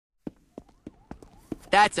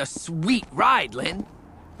That's a sweet ride, Lynn.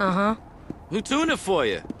 Uh-huh. Who tuned it for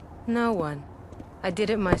you? No one. I did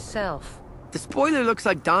it myself. The spoiler looks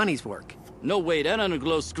like Donnie's work. No way, that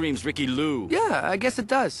underglow screams Ricky Lou. Yeah, I guess it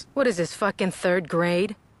does. What is this, fucking third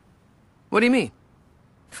grade? What do you mean?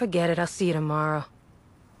 Forget it, I'll see you tomorrow.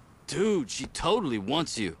 Dude, she totally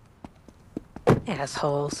wants you.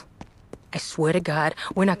 Assholes. I swear to God,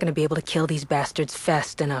 we're not gonna be able to kill these bastards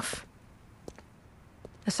fast enough.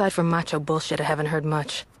 Aside from macho bullshit, I haven't heard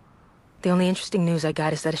much. The only interesting news I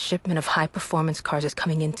got is that a shipment of high-performance cars is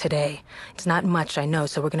coming in today. It's not much, I know,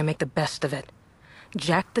 so we're gonna make the best of it.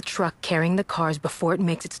 Jack the truck carrying the cars before it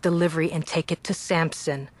makes its delivery and take it to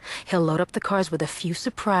Sampson. He'll load up the cars with a few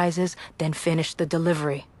surprises, then finish the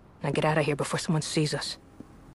delivery. Now get out of here before someone sees us.